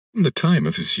In the time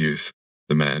of his youth,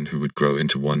 the man who would grow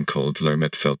into one called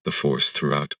Lermat felt the Force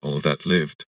throughout all that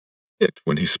lived. Yet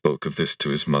when he spoke of this to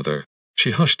his mother,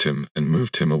 she hushed him and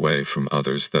moved him away from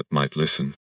others that might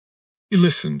listen. He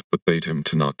listened, but bade him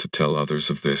not to tell others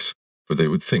of this, for they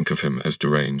would think of him as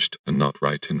deranged and not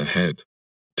right in the head.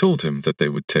 Told him that they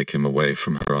would take him away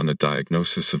from her on a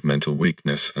diagnosis of mental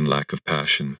weakness and lack of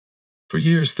passion. For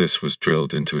years this was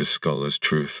drilled into his skull as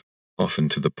truth, often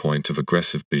to the point of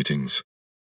aggressive beatings.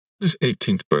 On his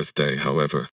 18th birthday,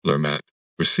 however, Lermat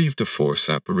received a Force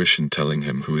apparition telling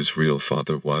him who his real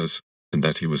father was, and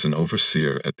that he was an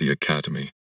overseer at the academy.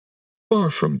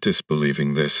 Far from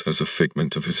disbelieving this as a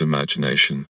figment of his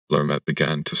imagination, Lermat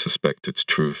began to suspect its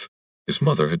truth. His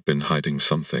mother had been hiding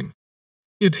something.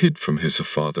 He had hid from his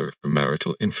father her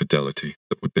marital infidelity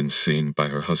that would have been seen by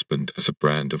her husband as a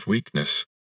brand of weakness.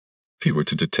 If he were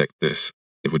to detect this,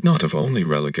 it would not have only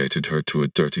relegated her to a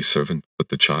dirty servant, but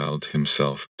the child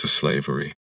himself to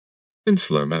slavery. Since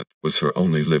Lermat was her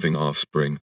only living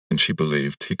offspring, and she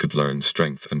believed he could learn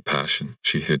strength and passion,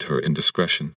 she hid her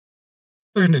indiscretion.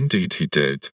 Learn indeed he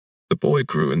did. The boy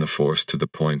grew in the Force to the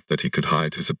point that he could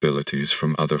hide his abilities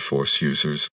from other Force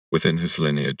users within his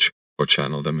lineage, or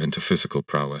channel them into physical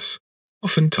prowess.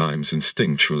 Oftentimes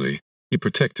instinctually, he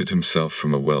protected himself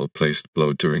from a well-placed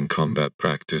blow during combat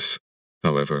practice.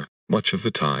 However, much of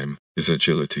the time, his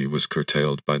agility was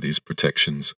curtailed by these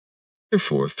protections.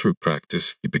 Therefore, through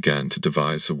practice, he began to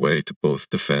devise a way to both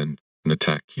defend and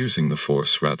attack using the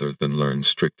Force rather than learn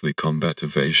strictly combat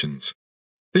evasions.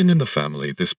 Then in the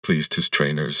family this pleased his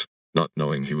trainers, not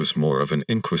knowing he was more of an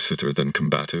inquisitor than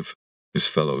combative. His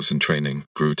fellows in training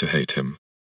grew to hate him.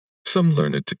 Some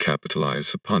learned to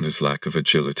capitalize upon his lack of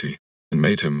agility, and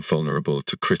made him vulnerable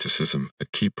to criticism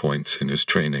at key points in his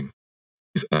training.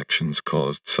 His actions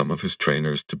caused some of his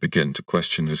trainers to begin to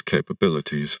question his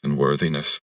capabilities and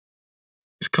worthiness.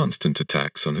 His constant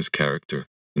attacks on his character,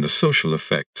 and the social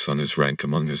effects on his rank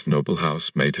among his noble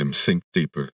house made him sink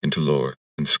deeper into lore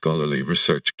and scholarly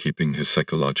research, keeping his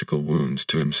psychological wounds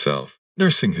to himself,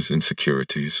 nursing his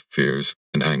insecurities, fears,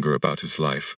 and anger about his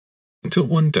life, until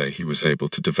one day he was able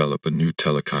to develop a new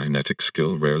telekinetic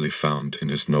skill rarely found in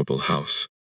his noble house.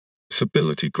 This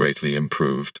ability greatly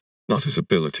improved, not his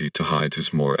ability to hide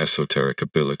his more esoteric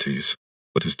abilities,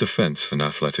 but his defense and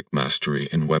athletic mastery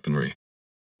in weaponry.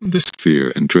 This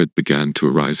fear and dread began to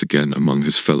arise again among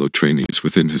his fellow trainees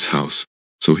within his house,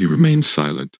 so he remained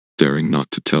silent, daring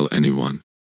not to tell anyone.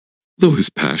 Though his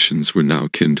passions were now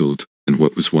kindled, and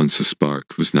what was once a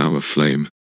spark was now a flame,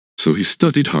 so he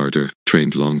studied harder,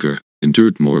 trained longer,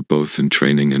 endured more both in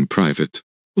training and private,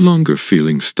 no longer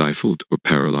feeling stifled or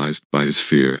paralyzed by his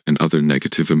fear and other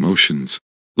negative emotions.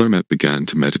 Lermat began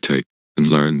to meditate, and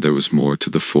learn there was more to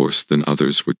the Force than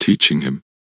others were teaching him.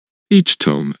 Each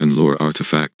tome and lore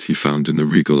artifact he found in the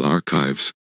regal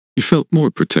archives, he felt more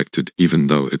protected even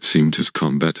though it seemed his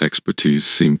combat expertise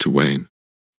seemed to wane.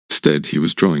 Instead he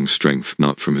was drawing strength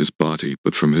not from his body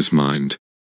but from his mind.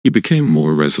 He became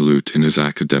more resolute in his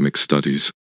academic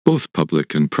studies, both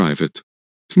public and private.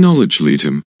 His knowledge led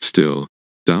him, still,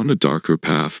 down a darker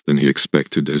path than he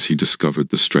expected as he discovered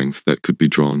the strength that could be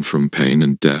drawn from pain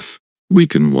and death,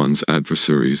 weaken one's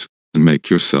adversaries, and make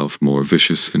yourself more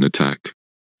vicious in attack.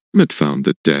 Lermat found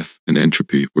that death and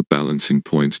entropy were balancing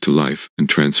points to life and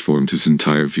transformed his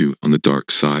entire view on the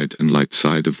dark side and light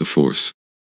side of the Force.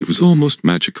 It was almost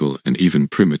magical and even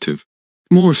primitive.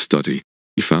 More study,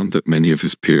 he found that many of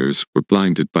his peers were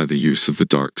blinded by the use of the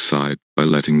dark side by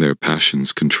letting their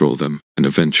passions control them and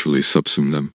eventually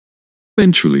subsume them.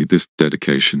 Eventually this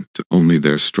dedication to only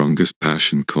their strongest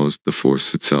passion caused the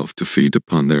Force itself to feed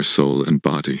upon their soul and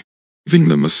body, giving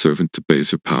them a servant to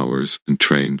baser powers and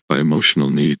trained by emotional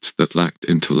needs that lacked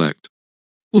intellect,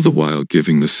 all the while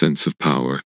giving the sense of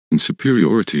power and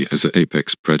superiority as an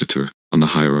apex predator on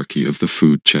the hierarchy of the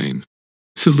food chain.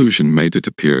 This illusion made it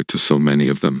appear to so many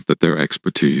of them that their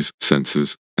expertise,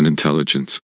 senses, and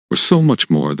intelligence were so much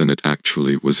more than it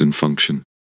actually was in function.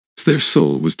 As their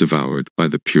soul was devoured by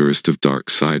the purest of dark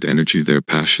side energy, their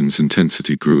passion's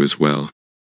intensity grew as well.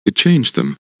 It changed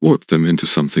them, warped them into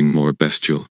something more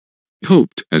bestial. He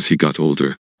hoped, as he got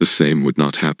older, the same would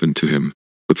not happen to him,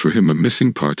 but for him a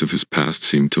missing part of his past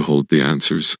seemed to hold the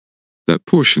answers. That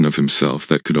portion of himself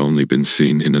that could only been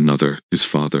seen in another, his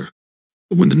father.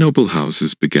 But when the noble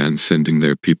houses began sending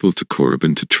their people to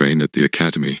Korriban to train at the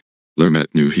academy,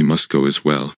 Lermat knew he must go as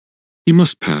well. He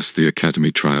must pass the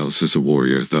academy trials as a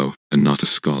warrior though, and not a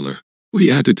scholar.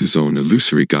 He added his own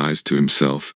illusory guise to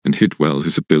himself, and hid well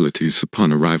his abilities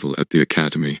upon arrival at the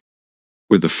academy,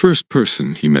 where the first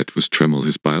person he met was Tremel,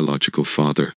 his biological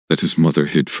father, that his mother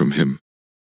hid from him.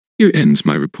 Here ends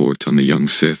my report on the young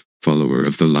Sith. follower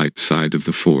of the light side of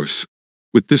the Force.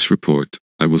 With this report,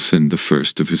 I will send the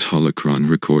first of his Holocron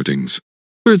recordings.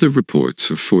 Further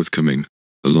reports are forthcoming,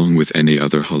 along with any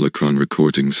other Holocron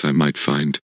recordings I might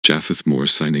find. Japheth Moor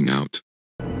signing out.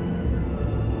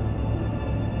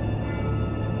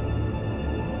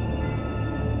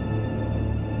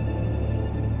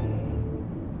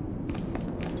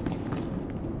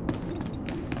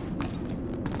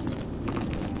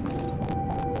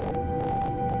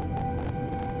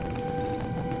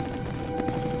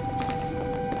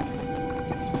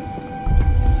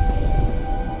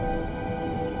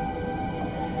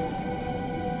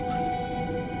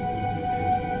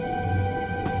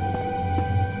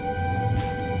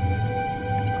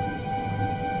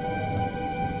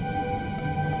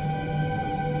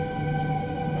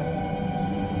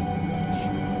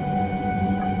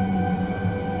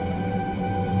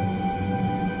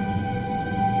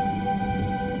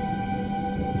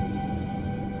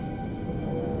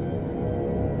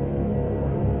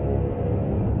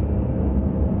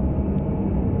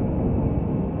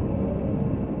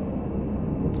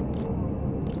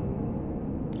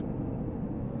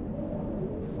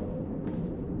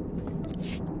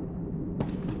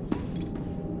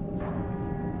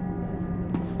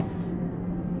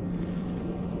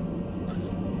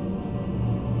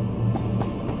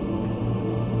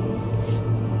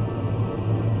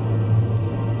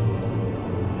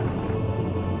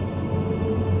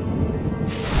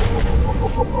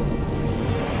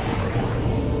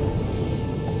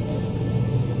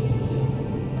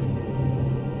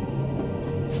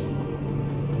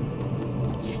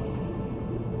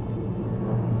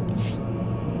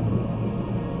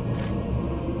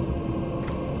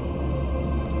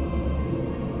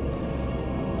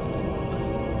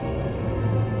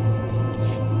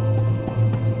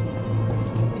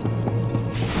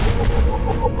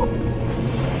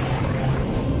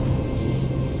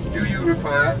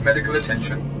 Require medical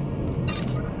attention.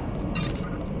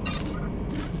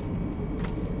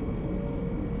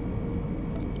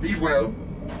 Be well.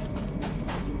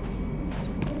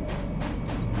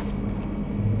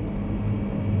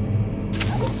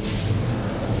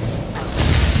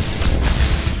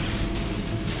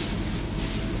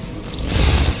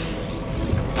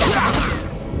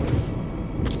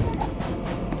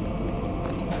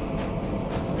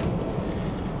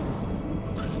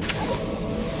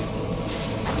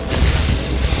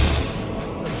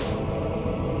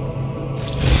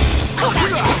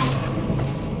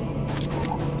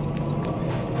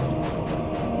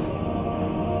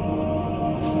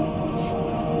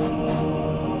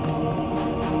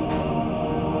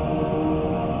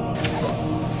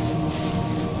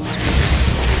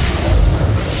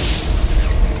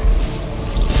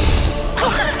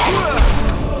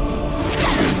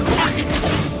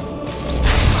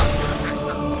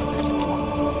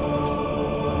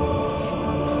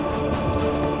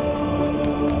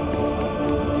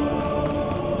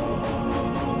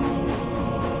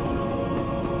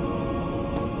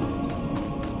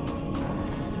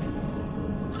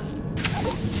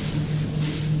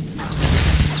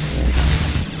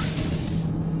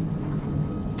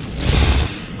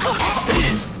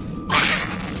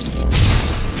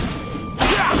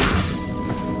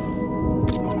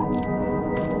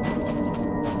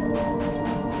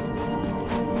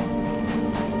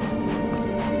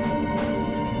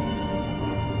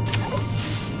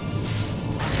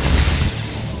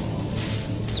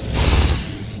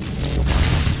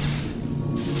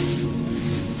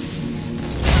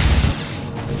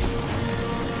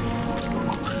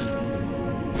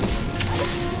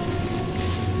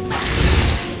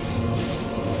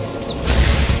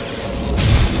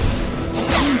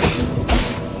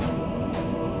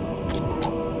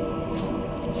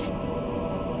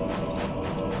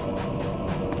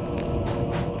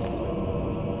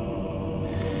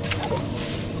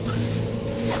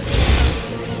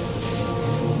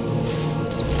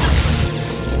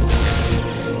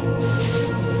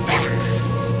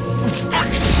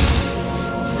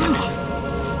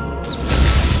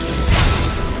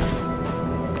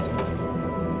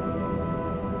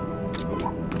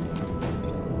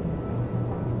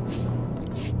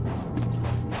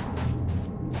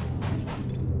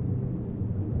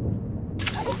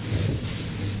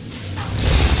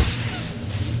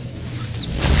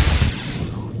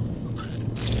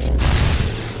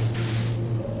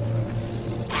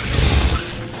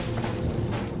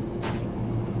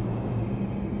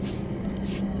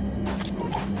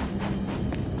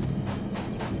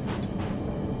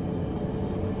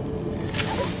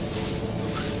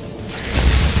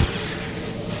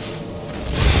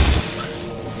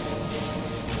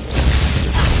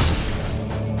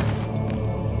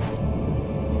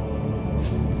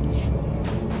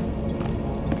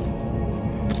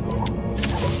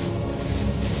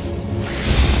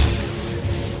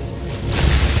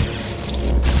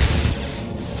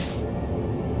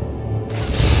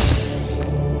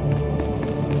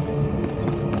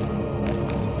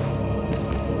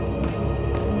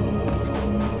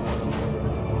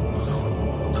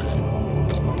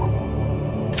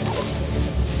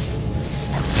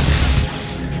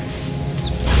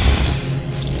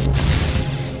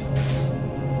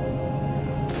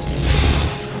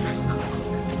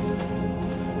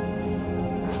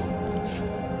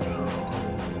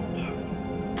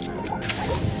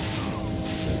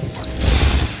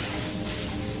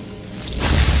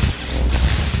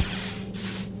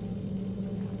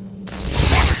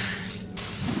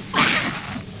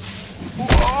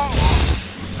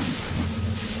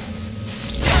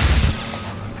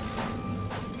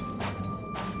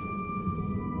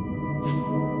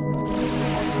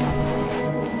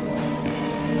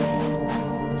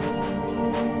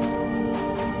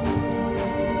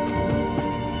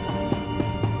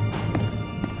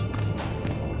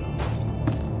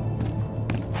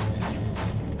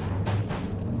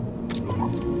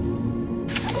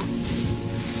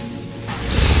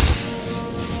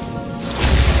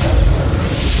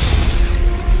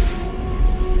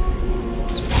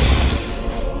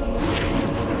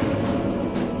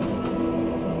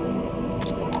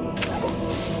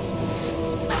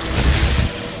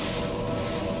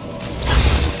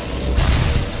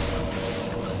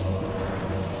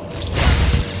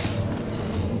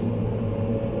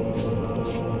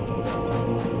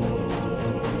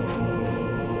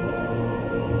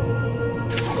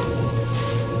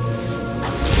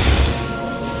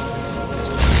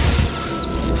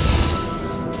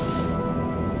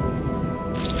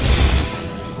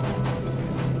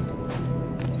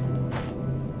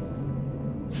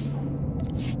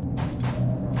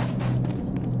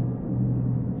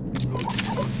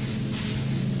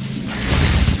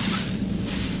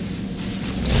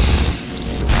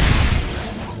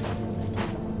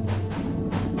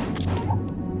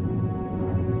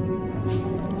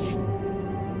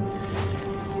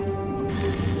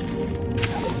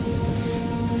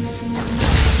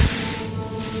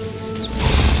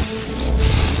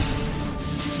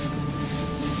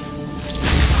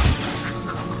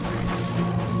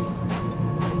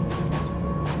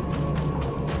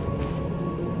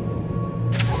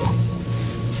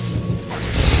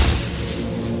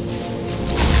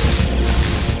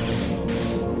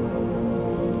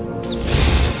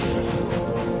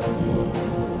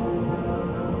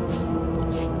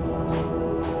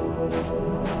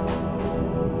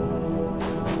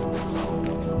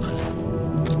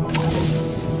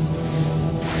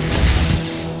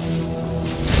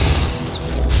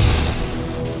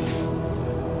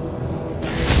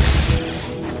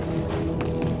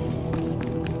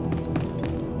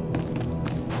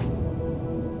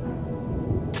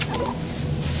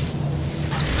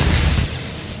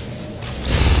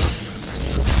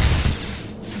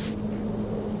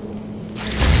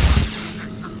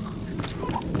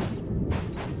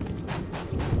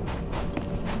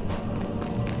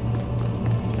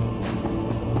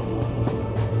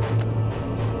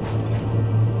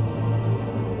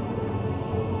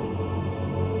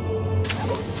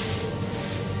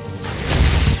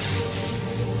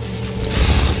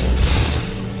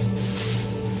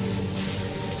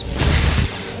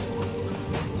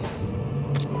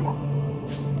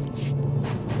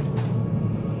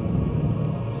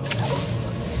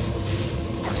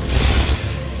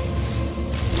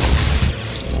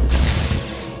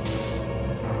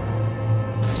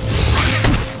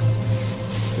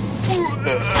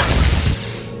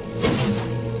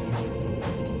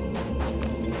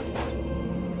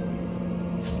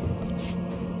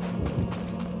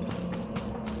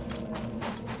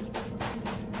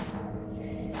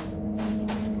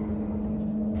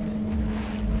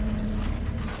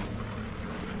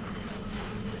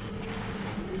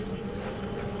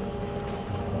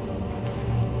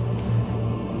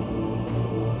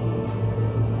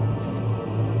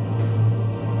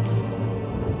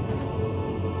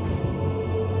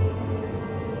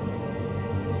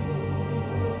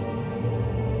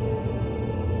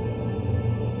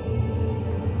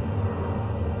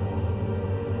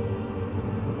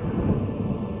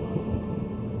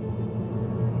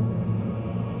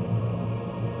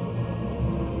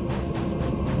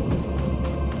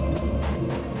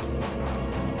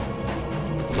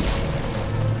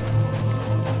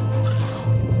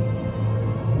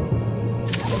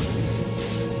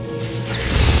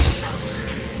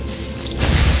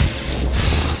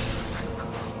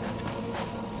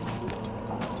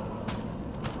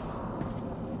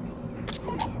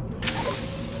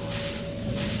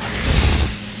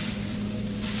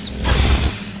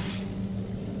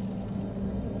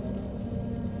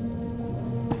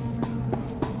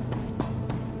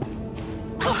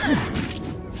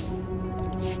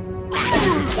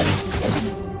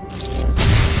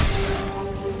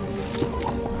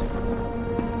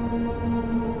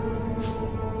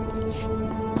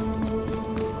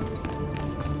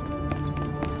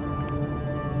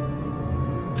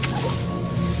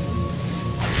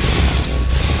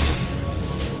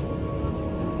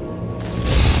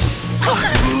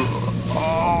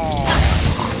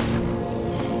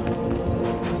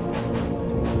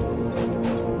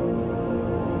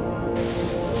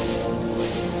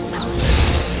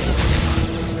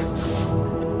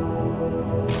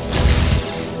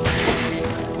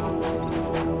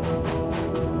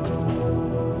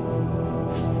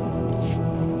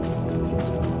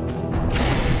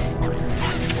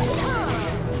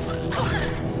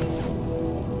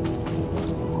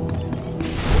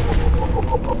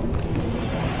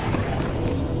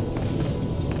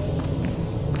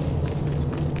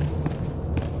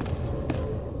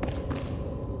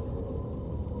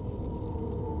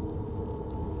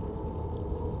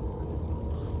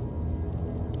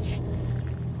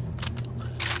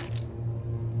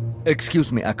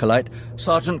 Excuse me, Acolyte.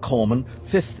 Sergeant Corman,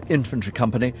 5th Infantry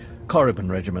Company, Corriban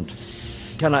Regiment.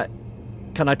 Can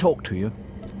I talk to you?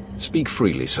 Speak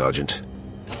freely, Sergeant.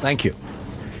 Thank you.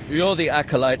 You're the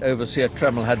Acolyte Overseer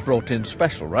Tremel had brought in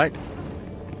special, right?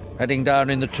 Heading down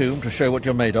in the tomb to show what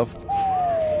you're made of?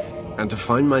 And to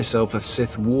find myself a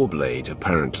Sith Warblade,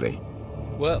 apparently.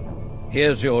 Well,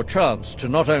 here's your chance to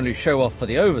not only show off for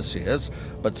the Overseers,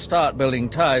 but start building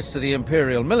ties to the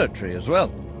Imperial military as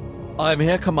well. I'm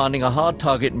here commanding a hard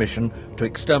target mission to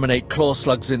exterminate claw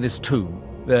slugs in this tomb.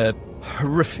 They're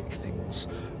horrific things.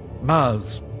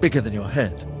 Mouths bigger than your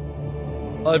head.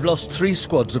 I've lost 3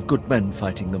 squads of good men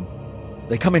fighting them.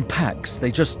 They come in packs.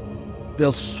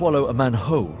 They'll swallow a man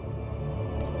whole.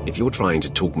 If you're trying to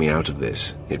talk me out of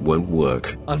this, it won't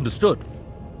work. Understood.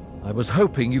 I was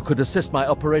hoping you could assist my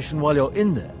operation while you're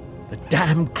in there. The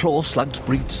damn claw slugs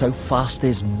breed so fast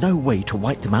there's no way to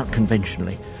wipe them out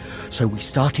conventionally. So we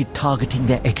started targeting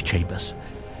their egg chambers.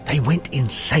 They went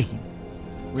insane.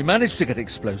 We managed to get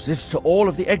explosives to all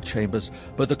of the egg chambers,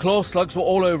 but the claw slugs were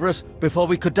all over us before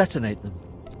we could detonate them.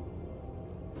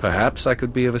 Perhaps I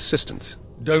could be of assistance.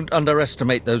 Don't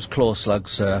underestimate those claw slugs,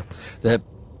 sir.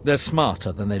 They're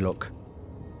smarter than they look.